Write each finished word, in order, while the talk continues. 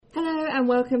and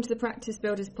welcome to the Practice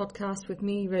Builders podcast with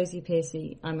me, Rosie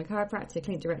Piercy. I'm a chiropractor,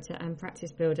 clinic director and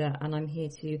practice builder, and I'm here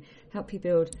to help you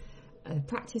build a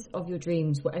practice of your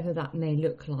dreams, whatever that may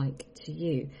look like to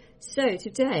you. So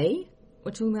today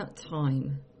we're talking about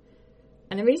time.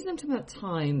 And the reason I'm talking about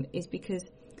time is because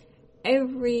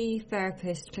every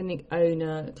therapist, clinic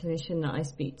owner, clinician that I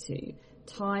speak to,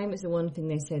 time is the one thing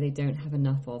they say they don't have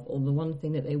enough of, or the one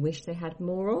thing that they wish they had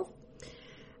more of.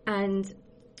 And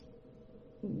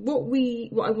what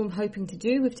I'm hoping to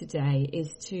do with today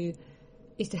is to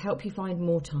help you find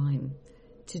more time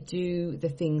to do the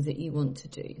things that you want to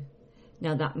do.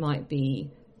 Now that might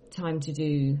be time to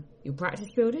do your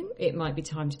practice building, it might be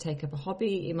time to take up a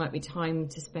hobby, it might be time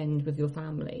to spend with your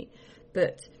family.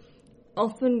 But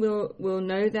often we'll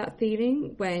know that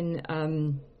feeling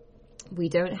when we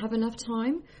don't have enough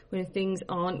time, when things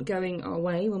aren't going our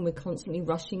way, when we're constantly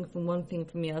rushing from one thing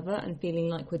from the other and feeling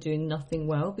like we're doing nothing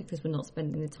well because we're not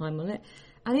spending the time on it.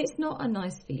 And it's not a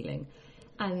nice feeling.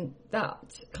 And that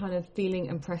kind of feeling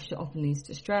and pressure often leads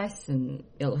to stress and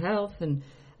ill health and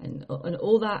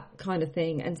all that kind of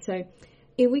thing. And so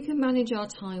if we can manage our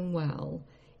time well,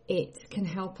 it can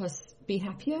help us be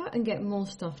happier and get more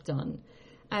stuff done.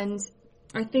 And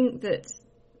I think that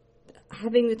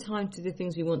having the time to do the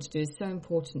things we want to do is so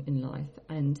important in life,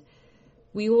 and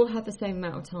we all have the same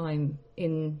amount of time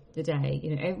in the day.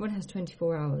 You know, everyone has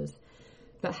 24 hours,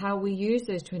 but how we use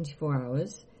those 24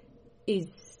 hours is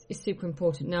super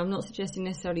important. Now, I'm not suggesting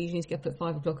necessarily you need to get up at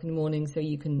 5 o'clock in the morning so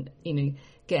you can,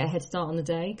 get a head start on the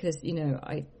day, because,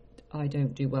 I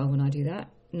don't do well when I do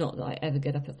that. Not that I ever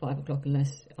get up at 5 o'clock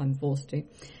unless I'm forced to.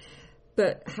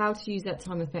 But how to use that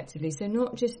time effectively. So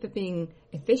not just for being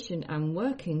efficient and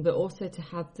working, but also to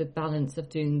have the balance of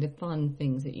doing the fun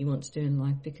things that you want to do in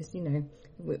life. Because,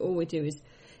 all we do is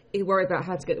worry about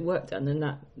how to get the work done, and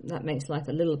that makes life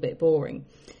a little bit boring.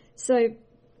 So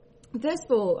first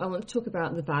of all, I want to talk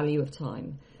about the value of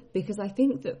time, because I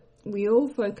think that we all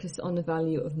focus on the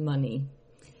value of money.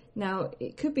 Now,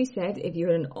 it could be said, if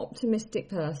you're an optimistic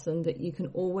person, that you can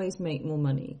always make more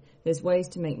money. There's ways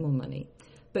to make more money.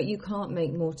 But you can't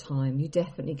make more time. You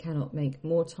definitely cannot make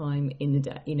more time in the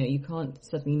day. You can't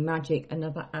suddenly magic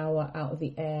another hour out of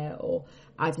the air or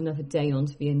add another day on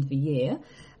to the end of the year.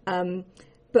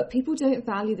 But people don't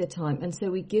value their time, and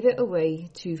so we give it away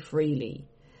too freely.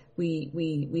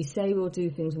 We say we'll do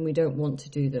things when we don't want to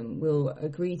do them. We'll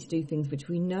agree to do things which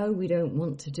we know we don't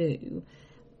want to do.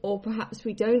 Or perhaps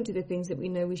we don't do the things that we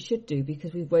know we should do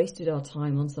because we've wasted our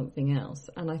time on something else.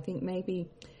 And I think maybe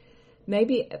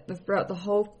throughout the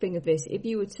whole thing of this, if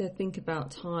you were to think about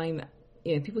time,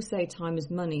 people say time is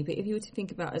money, but if you were to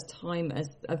think about time as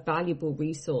a valuable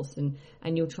resource and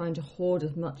you're trying to hoard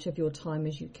as much of your time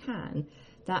as you can,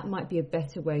 that might be a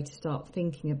better way to start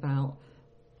thinking about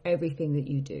everything that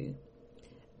you do.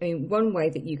 I mean, one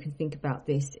way that you can think about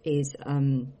this is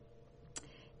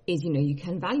you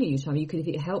can value your time. You could, if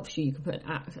it helps you, you can put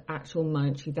an actual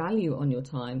monetary value on your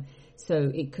time.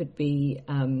 So it could be,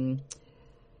 I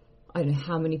don't know,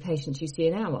 how many patients you see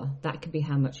an hour. That could be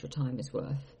how much your time is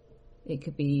worth. It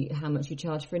could be how much you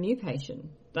charge for a new patient.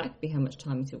 That could be how much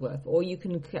time is it worth. Or you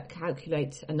can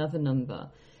calculate another number.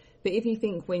 But if you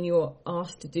think when you're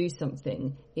asked to do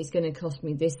something, it's going to cost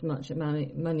me this much amount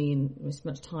of money and this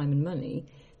much time and money,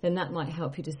 then that might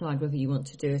help you decide whether you want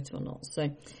to do it or not.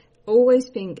 So always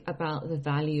think about the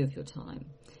value of your time.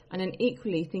 And then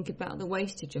equally think about the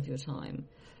wastage of your time.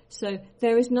 So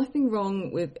there is nothing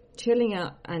wrong with chilling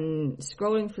out and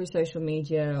scrolling through social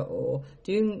media or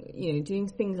doing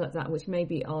things like that which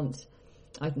maybe aren't,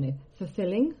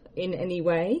 fulfilling in any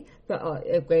way, but are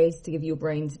ways to give your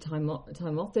brain time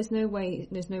off. There's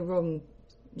nothing wrong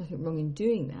in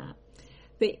doing that.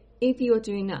 But if you are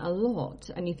doing that a lot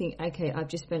and you think, okay, I've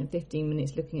just spent 15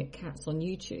 minutes looking at cats on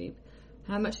YouTube,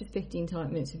 how much is 15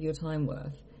 minutes of your time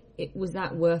worth? Was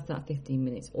that worth that 15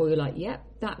 minutes? Or you're like, yep,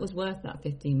 that was worth that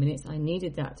 15 minutes. I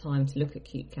needed that time to look at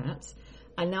cute cats.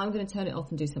 And now I'm going to turn it off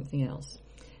and do something else.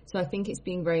 So I think it's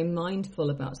being very mindful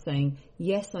about saying,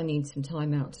 yes, I need some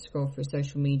time out to scroll through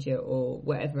social media or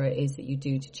whatever it is that you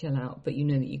do to chill out. But you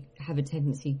know that you have a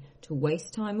tendency to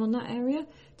waste time on that area,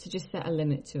 to just set a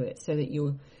limit to it so that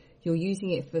you're using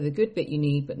it for the good bit you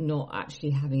need, but not actually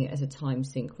having it as a time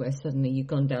sink where suddenly you've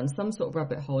gone down some sort of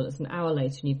rabbit hole. It's an hour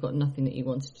later and you've got nothing that you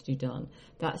wanted to do done.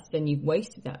 Then you've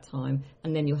wasted that time,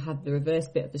 and then you'll have the reverse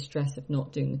bit of the stress of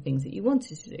not doing the things that you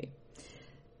wanted to do.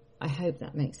 I hope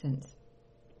that makes sense.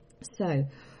 So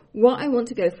what I want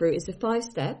to go through is the 5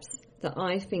 steps that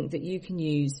I think that you can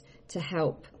use to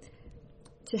help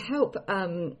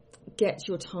get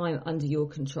your time under your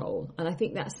control. And I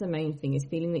think that's the main thing, is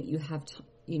feeling that you have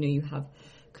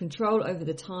control over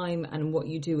the time and what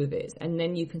you do with it. And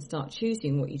then you can start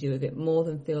choosing what you do with it more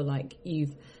than feel like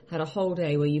you've had a whole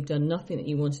day where you've done nothing that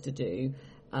you wanted to do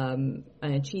and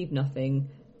achieved nothing.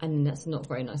 And that's not a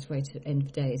very nice way to end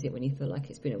the day, is it, when you feel like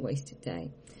it's been a wasted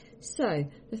day? So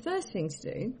the first thing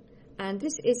to do, and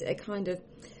this is a kind of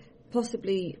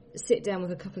possibly sit down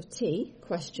with a cup of tea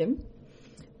question.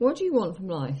 What do you want from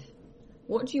life?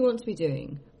 What do you want to be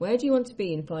doing? Where do you want to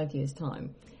be in 5 years'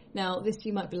 time? Now, this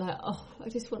you might be like, oh, I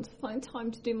just want to find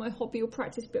time to do my hobby or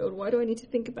practice build. Why do I need to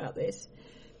think about this?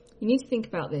 You need to think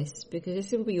about this because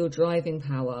this will be your driving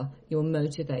power, your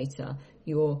motivator,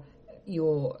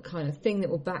 your kind of thing that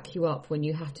will back you up when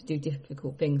you have to do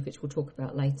difficult things, which we'll talk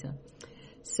about later.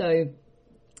 So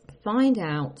find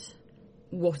out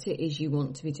what it is you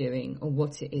want to be doing, or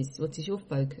what is your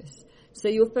focus. So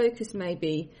your focus may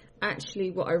be,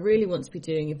 actually what I really want to be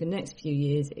doing in the next few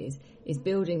years is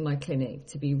building my clinic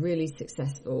to be really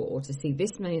successful, or to see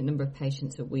this many number of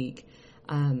patients a week,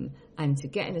 and to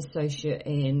get an associate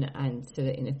in, and so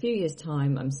that in a few years'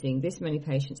 time I'm seeing this many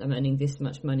patients, I'm earning this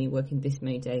much money, working this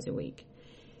many days a week.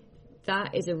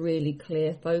 That is a really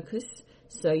clear focus.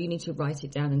 So you need to write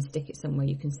it down and stick it somewhere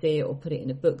you can see it, or put it in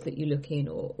a book that you look in,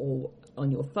 or on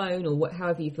your phone, or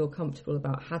however you feel comfortable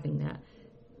about having that.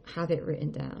 Have it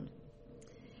written down.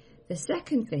 The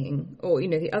second thing, or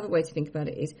the other way to think about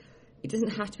it is, it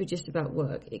doesn't have to be just about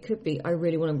work. It could be, I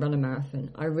really want to run a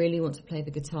marathon. I really want to play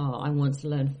the guitar. I want to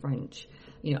learn French.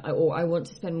 Or I want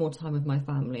to spend more time with my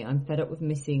family. I'm fed up with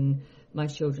missing my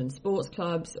children's sports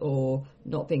clubs, or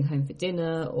not being home for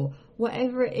dinner, or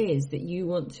whatever it is that you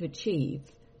want to achieve.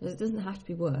 It doesn't have to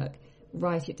be work.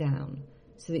 Write it down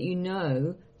so that you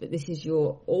know that this is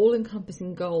your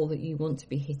all-encompassing goal that you want to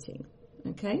be hitting.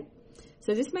 Okay?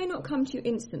 So this may not come to you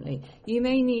instantly. You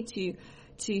may need to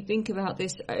think about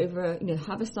this over,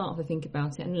 have a start of a think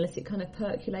about it, and let it kind of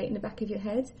percolate in the back of your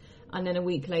head, and then a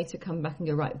week later come back and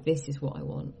go, right, this is what I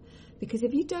want. Because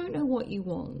if you don't know what you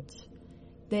want,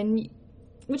 then,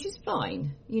 which is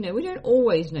fine, we don't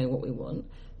always know what we want,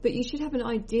 but you should have an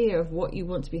idea of what you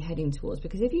want to be heading towards,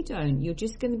 because if you don't, you're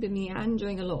just going to be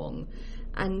meandering along,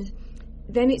 and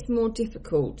then it's more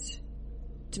difficult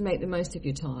to make the most of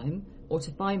your time, or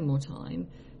to find more time,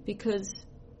 because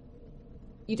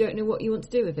you don't know what you want to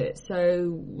do with it. So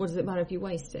what does it matter if you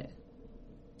waste it?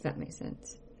 If that makes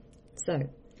sense. So,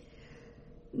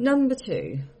 number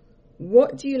 2,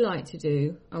 what do you like to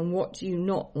do and what do you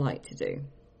not like to do?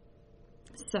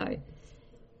 So,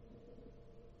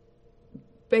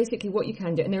 basically what you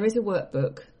can do, and there is a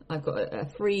workbook. I've got a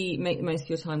free Make the Most of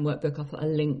Your Time workbook. I'll put a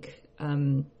link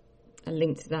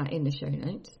to that in the show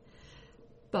notes.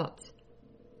 But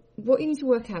what you need to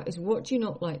work out is, what do you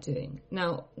not like doing?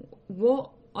 Now,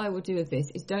 what I would do with this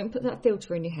is, don't put that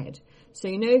filter in your head. So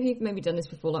if you've maybe done this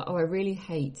before, like, oh, I really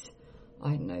hate, I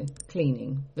don't know,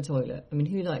 cleaning the toilet. I mean,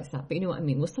 who likes that? But you know what I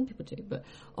mean? Well, some people do. But,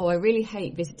 oh, I really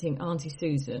hate visiting Auntie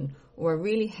Susan, or I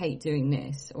really hate doing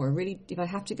this, or if I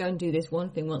have to go and do this one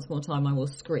thing once more time, I will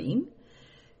scream.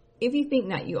 If you think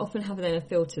that, you often have then a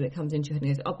filter that comes into your head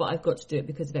and goes, oh, but I've got to do it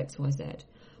because of X, Y, Z.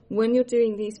 When you're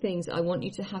doing these things, I want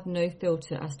you to have no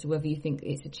filter as to whether you think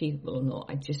it's achievable or not.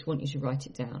 I just want you to write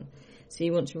it down. So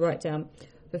you want to write down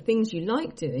the things you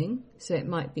like doing. So it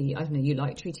might be, I don't know, you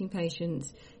like treating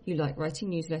patients, you like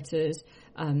writing newsletters,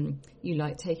 you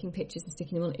like taking pictures and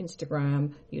sticking them on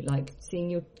Instagram, you like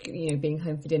seeing being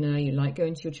home for dinner, you like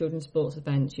going to your children's sports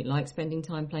events, you like spending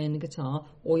time playing the guitar,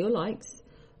 all your likes,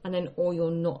 and then all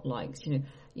your not likes. I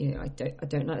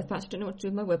don't like the fact I don't know what to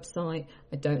do with my website.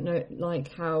 I don't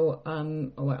like how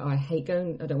I hate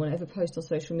going. I don't want to ever post on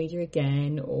social media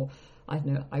again, or I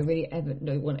don't know. I really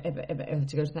don't want ever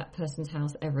to go to that person's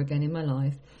house ever again in my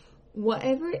life.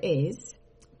 Whatever it is,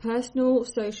 personal,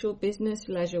 social, business,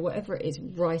 leisure, whatever it is,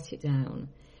 write it down,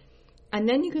 and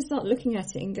then you can start looking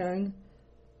at it and going,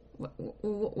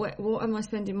 what am I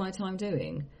spending my time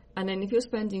doing? And then if you're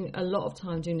spending a lot of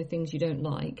time doing the things you don't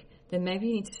like, then maybe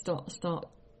you need to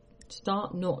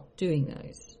start not doing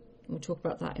those. We'll talk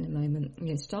about that in a moment.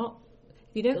 Start,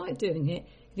 if you don't like doing it,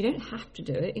 if you don't have to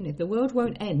do it, if the world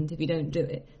won't end if you don't do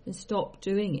it, then stop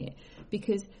doing it,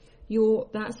 because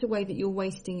that's the way that you're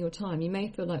wasting your time. You may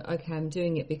feel like, okay, I'm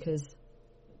doing it because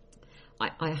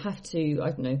I have to,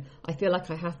 I don't know, I feel like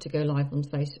I have to go live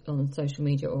on social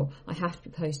media, or I have to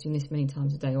be posting this many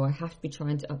times a day, or I have to be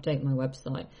trying to update my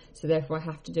website, so therefore I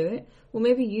have to do it. Well,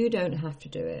 maybe you don't have to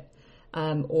do it.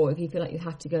 Or if you feel like you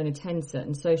have to go and attend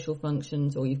certain social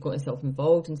functions, or you've got yourself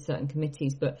involved in certain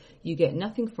committees, but you get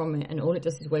nothing from it, and all it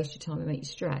does is waste your time and make you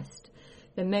stressed,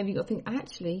 then maybe you've got to think,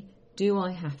 actually, do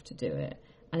I have to do it?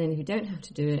 And then if you don't have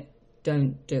to do it,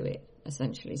 don't do it,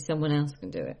 essentially. Someone else can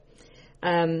do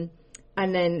it.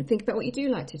 And then think about what you do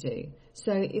like to do.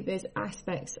 So if there's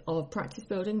aspects of practice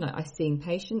building, like seeing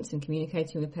patients and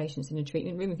communicating with patients in a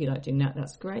treatment room, if you like doing that,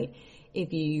 that's great.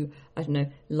 If you, I don't know,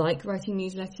 like writing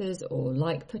newsletters or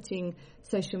like putting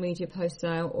social media posts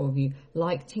out, or if you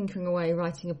like tinkering away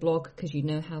writing a blog because you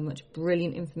know how much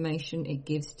brilliant information it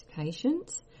gives to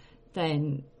patients,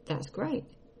 then that's great.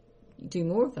 Do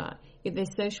more of that. If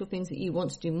there's social things that you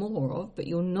want to do more of, but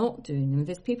you're not doing them, if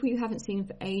there's people you haven't seen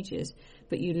for ages,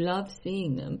 but you love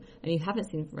seeing them and you haven't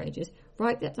seen them for ages,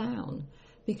 write that down.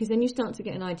 Because then you start to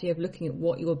get an idea of looking at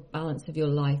what your balance of your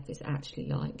life is actually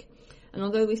like. And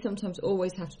although we sometimes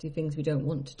always have to do things we don't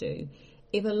want to do,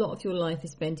 if a lot of your life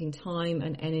is spending time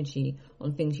and energy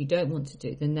on things you don't want to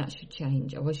do, then that should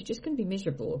change. Otherwise you're just going to be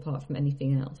miserable apart from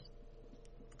anything else.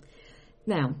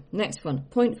 Now, next one,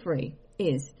 point 3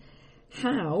 is,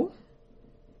 how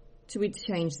do we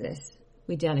change this?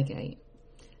 We delegate.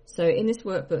 So in this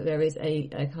workbook, there is a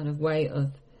kind of way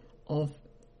of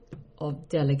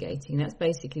delegating. That's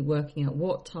basically working out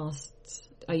what tasks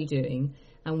are you doing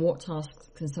and what tasks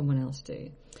can someone else do.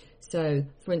 So,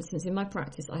 for instance, in my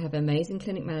practice, I have an amazing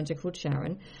clinic manager called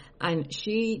Sharon, and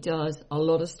she does a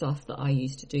lot of stuff that I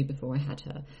used to do before I had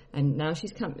her. And now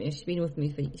she's been with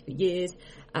me for years,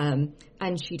 and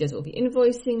she does all the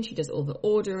invoicing, she does all the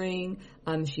ordering,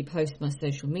 she posts my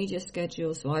social media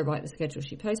schedule, so I write the schedule,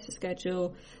 she posts the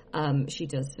schedule, she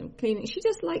does some cleaning, she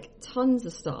does like tons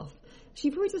of stuff. She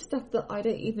probably does stuff that I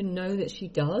don't even know that she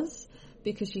does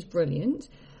because she's brilliant.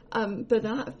 But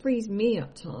that frees me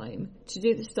up time to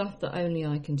do the stuff that only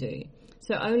I can do.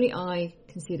 So only I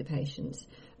can see the patients.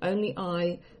 Only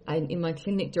I, in my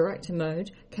clinic director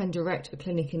mode, can direct the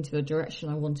clinic into the direction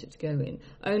I want it to go in.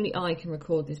 Only I can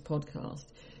record this podcast.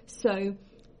 So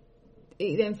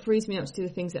it then frees me up to do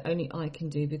the things that only I can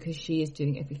do because she is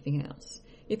doing everything else.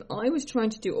 If I was trying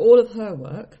to do all of her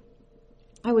work,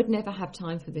 I would never have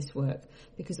time for this work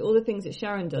because all the things that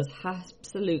Sharon does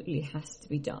absolutely has to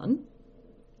be done,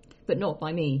 but not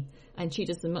by me, and she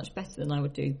does them much better than I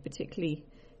would do, particularly,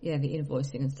 the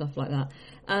invoicing and stuff like that.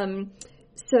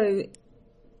 So,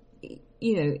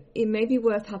 it may be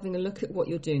worth having a look at what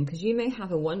you're doing, because you may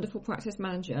have a wonderful practice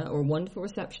manager or a wonderful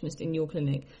receptionist in your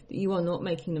clinic that you are not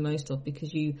making the most of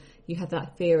because you have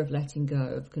that fear of letting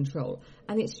go of control.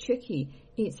 And it's tricky.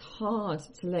 It's hard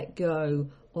to let go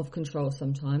of control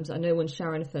sometimes. I know when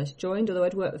Sharon first joined, although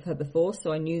I'd worked with her before,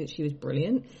 so I knew that she was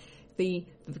brilliant, the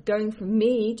going from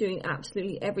me doing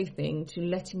absolutely everything to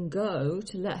letting go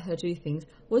to let her do things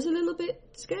was a little bit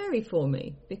scary for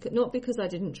me. Not because I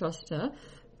didn't trust her,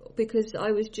 because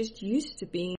I was just used to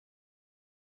being.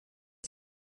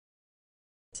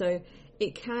 So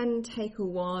it can take a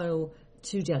while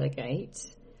to delegate,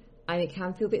 and it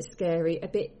can feel a bit scary, a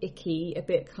bit icky, a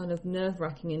bit kind of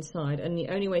nerve-wracking inside. And the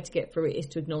only way to get through it is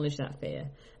to acknowledge that fear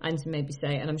and to maybe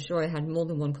say, and I'm sure I had more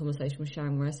than one conversation with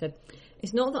Sharon where I said,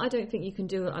 it's not that I don't think you can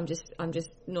do it. I'm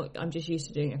just used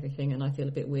to doing everything, and I feel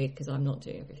a bit weird because I'm not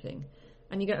doing everything.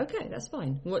 And you go, okay, that's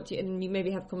fine. And you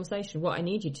maybe have a conversation. What I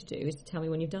need you to do is to tell me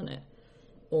when you've done it,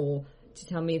 or to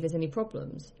tell me if there's any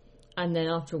problems. And then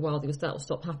after a while, that will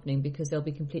stop happening because they'll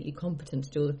be completely competent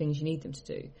to do all the things you need them to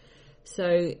do.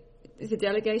 So the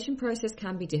delegation process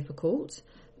can be difficult,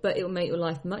 but it will make your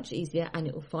life much easier, and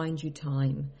it will find you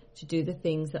time to do the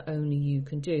things that only you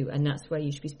can do. And that's where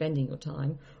you should be spending your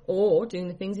time, or doing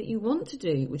the things that you want to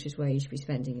do, which is where you should be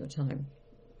spending your time.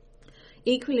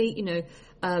 Equally,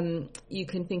 you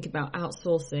can think about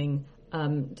outsourcing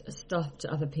stuff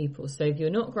to other people. So if you're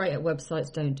not great at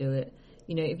websites, don't do it.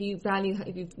 If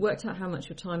you've worked out how much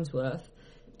your time's worth,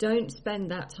 don't spend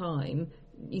that time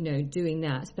doing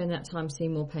that. Spend that time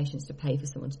seeing more patients to pay for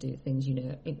someone to do things you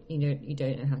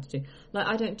don't know how to do. Like,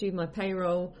 I don't do my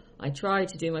payroll. I tried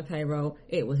to do my payroll.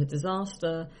 It was a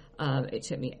disaster. It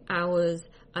took me hours,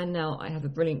 and now I have a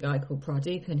brilliant guy called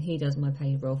Pradeep, and he does my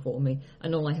payroll for me,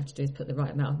 and all I have to do is put the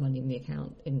right amount of money in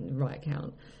the right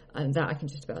account, and that I can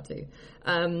just about do.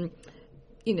 And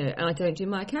I don't do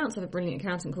my accounts. I have a brilliant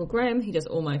accountant called Graham. He does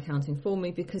all my accounting for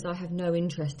me because I have no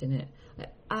interest in it. I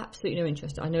have absolutely no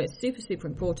interest. I know it's super, super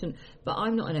important, but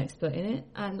I'm not an expert in it,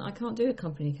 and I can't do a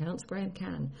company accounts. Graham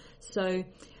can. So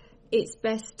it's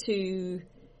best to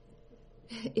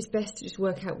just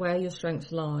work out where your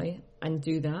strengths lie and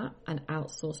do that, and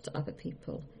outsource to other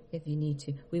people if you need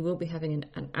to. We will be having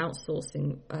an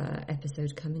outsourcing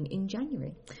episode coming in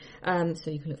January, so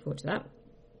you can look forward to that.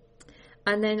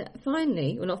 And then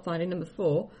number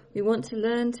 4, we want to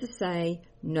learn to say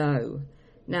no.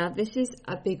 Now, this is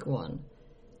a big one.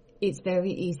 It's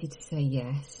very easy to say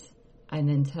yes and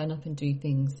then turn up and do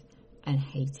things and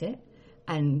hate it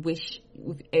and wish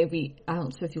with every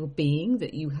ounce of your being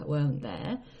that you weren't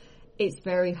there. it's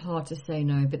very hard to say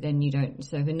no, but then you don't.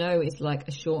 So the no is like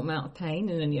a short amount of pain,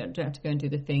 and then you don't have to go and do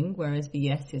the thing, whereas the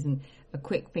yes isn't a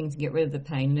quick thing to get rid of the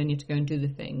pain, and then you have to go and do the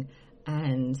thing.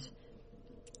 And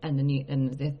then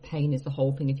the pain is the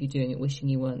whole thing if you're doing it wishing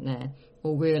you weren't there,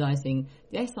 or realising,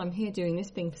 yes, I'm here doing this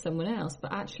thing for someone else,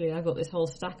 but actually I've got this whole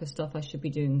stack of stuff I should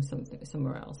be doing something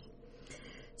somewhere else.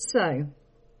 So,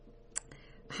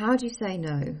 how do you say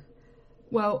no?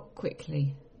 Well,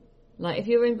 quickly. Like if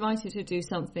you're invited to do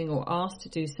something or asked to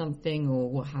do something or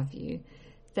what have you,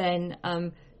 then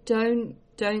don't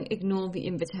ignore the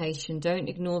invitation, don't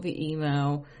ignore the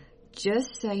email.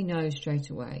 Just say no straight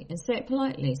away and say it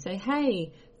politely. Say,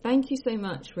 hey, thank you so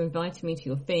much for inviting me to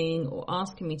your thing or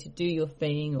asking me to do your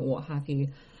thing or what have you.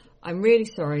 I'm really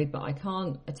sorry, but I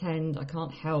can't attend, I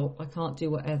can't help, I can't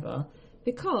do whatever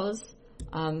because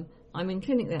I'm in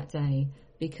clinic that day,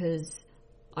 because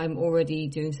I'm already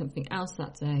doing something else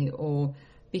that day, or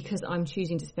because I'm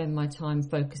choosing to spend my time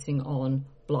focusing on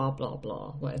blah, blah,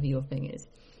 blah, whatever your thing is.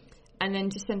 And then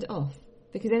just send it off,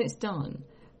 because then it's done.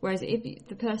 Whereas if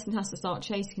the person has to start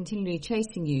continually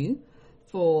chasing you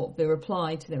for the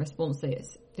reply to their response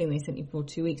thing they sent you for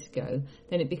 2 weeks ago,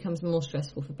 then it becomes more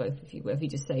stressful for both of you. Where if you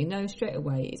just say no straight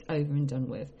away, it's over and done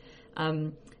with.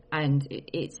 And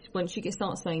it's once you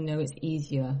start saying no, it's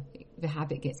easier. The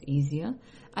habit gets easier,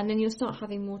 and then you'll start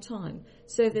having more time.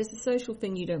 So if there's a social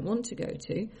thing you don't want to go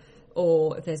to,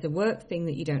 or if there's a work thing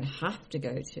that you don't have to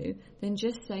go to, then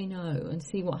just say no and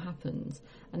see what happens.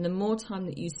 And the more time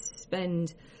that you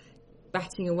spend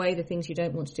batting away the things you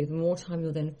don't want to do, the more time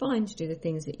you'll then find to do the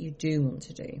things that you do want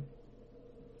to do.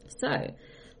 So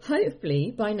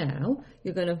hopefully by now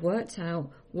you're going to have worked out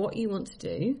what you want to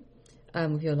do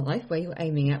with your life, where you're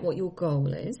aiming at, what your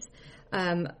goal is,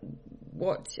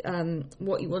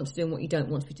 what you want to do and what you don't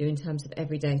want to do in terms of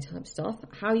everyday type stuff,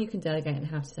 how you can delegate and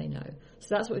how to say no.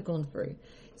 So that's what we've gone through.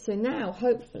 So now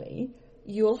hopefully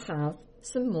you'll have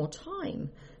some more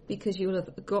time, because you'll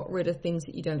have got rid of things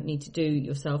that you don't need to do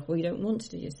yourself or you don't want to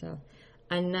do yourself.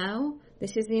 And now,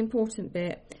 this is the important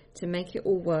bit, to make it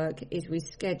all work, is we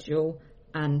schedule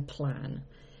and plan.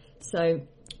 So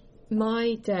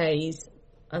my days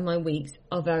and my weeks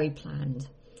are very planned.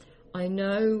 I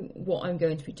know what I'm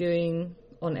going to be doing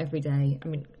on every day. I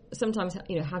mean, sometimes,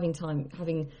 having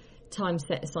time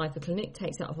set aside for clinic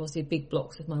takes out obviously big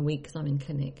blocks of my week because I'm in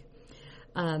clinic.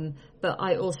 But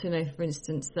I also know, for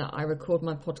instance, that I record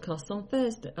my podcast on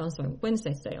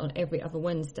Wednesday today. On every other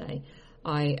Wednesday,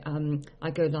 I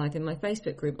go live in my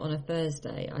Facebook group on a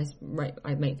Thursday.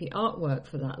 I make the artwork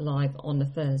for that live on a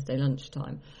Thursday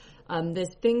lunchtime.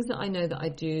 There's things that I know that I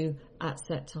do at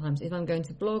set times. If I'm going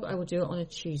to blog, I will do it on a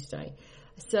Tuesday.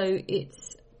 So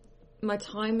my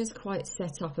time is quite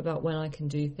set up about when I can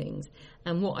do things.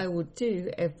 And what I would do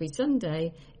every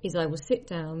Sunday is I will sit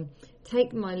down,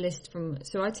 take my list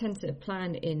so I tend to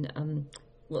plan in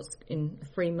what's in a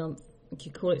 3-month, you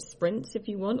could call it sprints if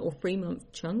you want, or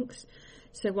 3-month chunks.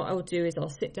 So what I will do is I'll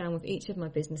sit down with each of my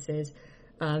businesses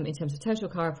in terms of Total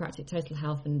Chiropractic, Total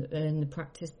Health, and the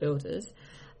practice builders,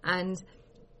 and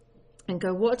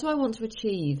go, what do I want to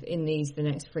achieve in the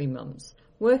next 3 months?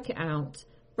 Work it out,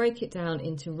 break it down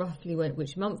into roughly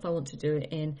which month I want to do it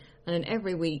in, and then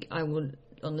every week on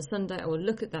the Sunday I will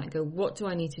look at that and go, what do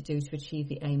I need to do to achieve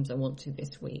the aims I want to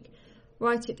this week?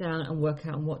 Write it down and work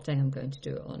out on what day I'm going to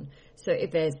do it on. So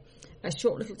if there's a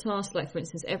short little task, like for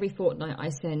instance, every fortnight I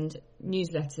send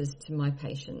newsletters to my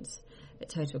patients at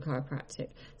Total Chiropractic.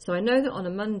 So I know that on a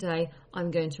Monday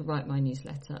I'm going to write my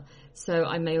newsletter. So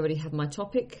I may already have my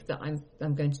topic that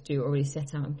I'm going to do already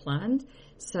set out and planned.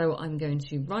 So I'm going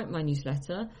to write my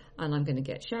newsletter and I'm going to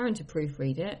get Sharon to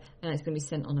proofread it, and it's going to be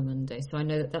sent on a Monday. So I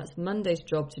know that that's Monday's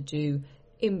job to do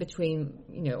in between,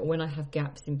 when I have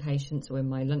gaps in patients or in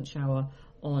my lunch hour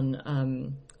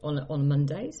on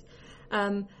Mondays.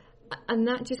 And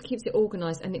that just keeps it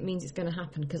organised, and it means it's going to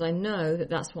happen because I know that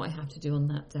that's what I have to do on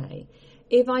that day.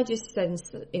 If I just said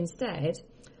instead,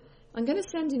 I'm going to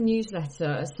send a newsletter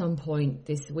at some point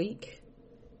this week,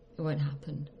 it won't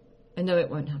happen. I know it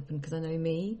won't happen because I know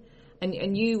me.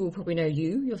 And you will probably know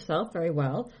yourself very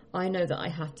well. I know that I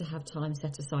have to have time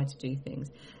set aside to do things.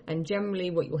 And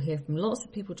generally what you'll hear from lots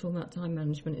of people talking about time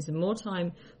management is the more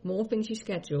time, more things you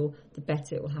schedule, the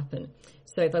better it will happen.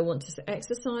 So if I want to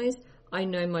exercise, I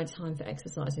know my time for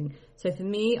exercising. So for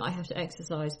me, I have to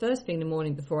exercise first thing in the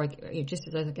morning before just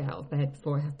as I get out of bed,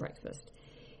 before I have breakfast.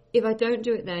 If I don't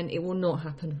do it then, it will not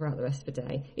happen throughout the rest of the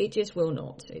day. It just will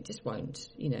not. It just won't,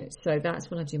 So that's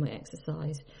when I do my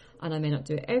exercise. And I may not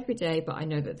do it every day, but I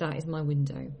know that is my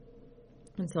window.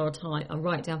 And so I'll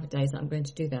write down for days that I'm going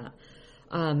to do that.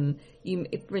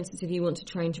 If, for instance, if you want to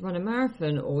train to run a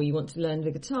marathon or you want to learn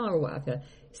the guitar or whatever,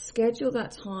 schedule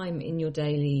that time in your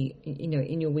daily,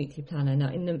 in your weekly planner. Now,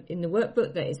 in the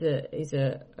workbook, there is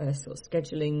a sort of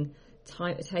scheduling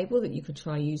table that you could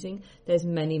try using. There's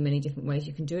many, many different ways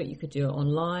you can do it. You could do it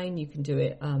online. You can do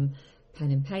it pen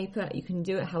and paper. You can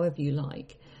do it however you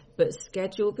like. But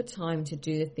schedule the time to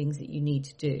do the things that you need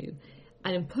to do.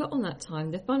 And put on that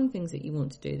time the fun things that you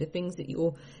want to do, the things that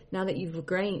now that you've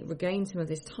regained some of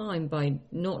this time by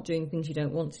not doing things you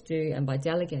don't want to do and by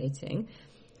delegating,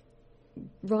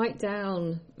 write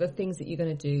down the things that you're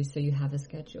going to do so you have a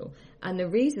schedule. And the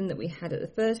reason that we had at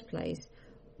the first place,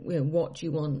 what do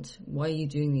you want? Why are you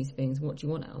doing these things? What do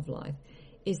you want out of life?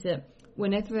 Is that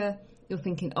whenever you're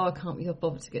thinking, I can't be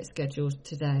bothered to get scheduled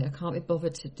today, I can't be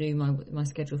bothered to do my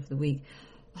schedule for the week,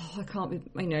 I can't be,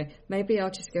 maybe I'll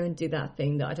just go and do that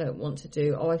thing that I don't want to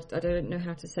do. I don't know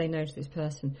how to say no to this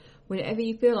person. Whenever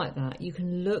you feel like that, you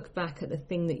can look back at the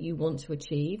thing that you want to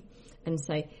achieve and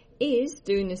say, is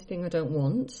doing this thing I don't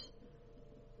want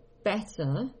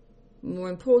better, more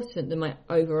important than my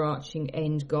overarching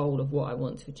end goal of what I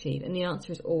want to achieve? And the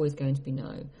answer is always going to be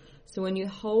no. So when you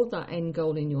hold that end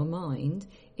goal in your mind,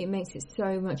 it makes it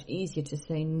so much easier to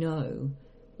say no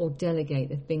or delegate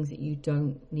the things that you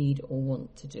don't need or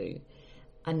want to do.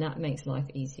 And that makes life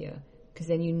easier because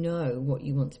then you know what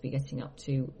you want to be getting up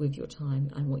to with your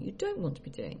time and what you don't want to be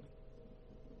doing.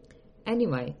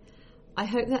 Anyway, I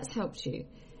hope that's helped you.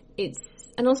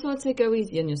 And also I'd say go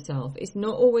easy on yourself. It's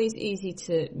not always easy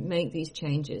to make these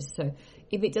changes. So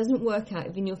if it doesn't work out,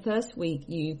 if in your first week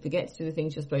you forget to do the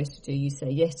things you're supposed to do, you say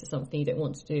yes to something you don't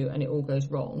want to do and it all goes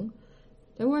wrong,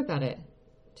 don't worry about it.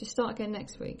 Just start again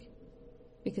next week.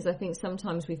 Because I think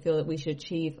sometimes we feel that we should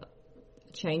achieve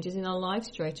changes in our life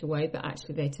straight away, but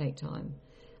actually they take time.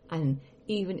 And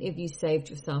even if you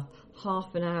saved yourself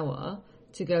half an hour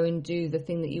to go and do the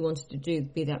thing that you wanted to do,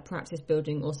 be that practice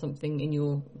building or something in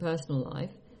your personal life,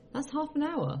 that's half an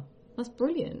hour. That's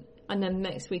brilliant. And then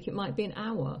next week it might be an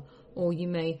hour. Or you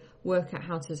may work out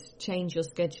how to change your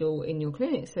schedule in your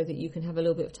clinic so that you can have a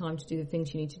little bit of time to do the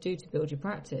things you need to do to build your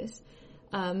practice.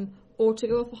 Or to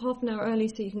go off half an hour early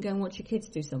so you can go and watch your kids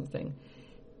do something.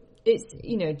 It's,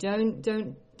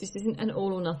 this isn't an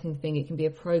all or nothing thing. It can be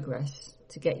a progress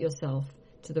to get yourself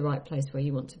to the right place where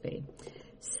you want to be.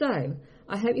 So,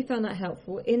 I hope you found that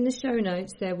helpful. In the show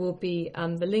notes, there will be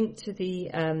the link to the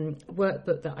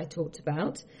workbook that I talked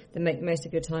about, the Make the Most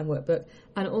of Your Time workbook.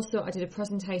 And also, I did a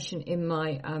presentation in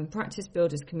my Practice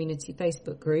Builders Community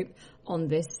Facebook group on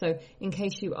this. So, in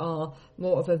case you are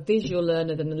more of a visual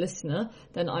learner than a listener,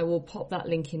 then I will pop that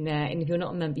link in there. And if you're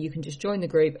not a member, you can just join the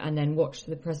group and then watch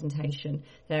the presentation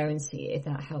there and see if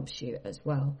that helps you as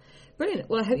well. Brilliant.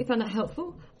 Well, I hope you found that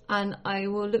helpful. And I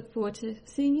will look forward to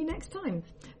seeing you next time.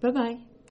 Bye-bye.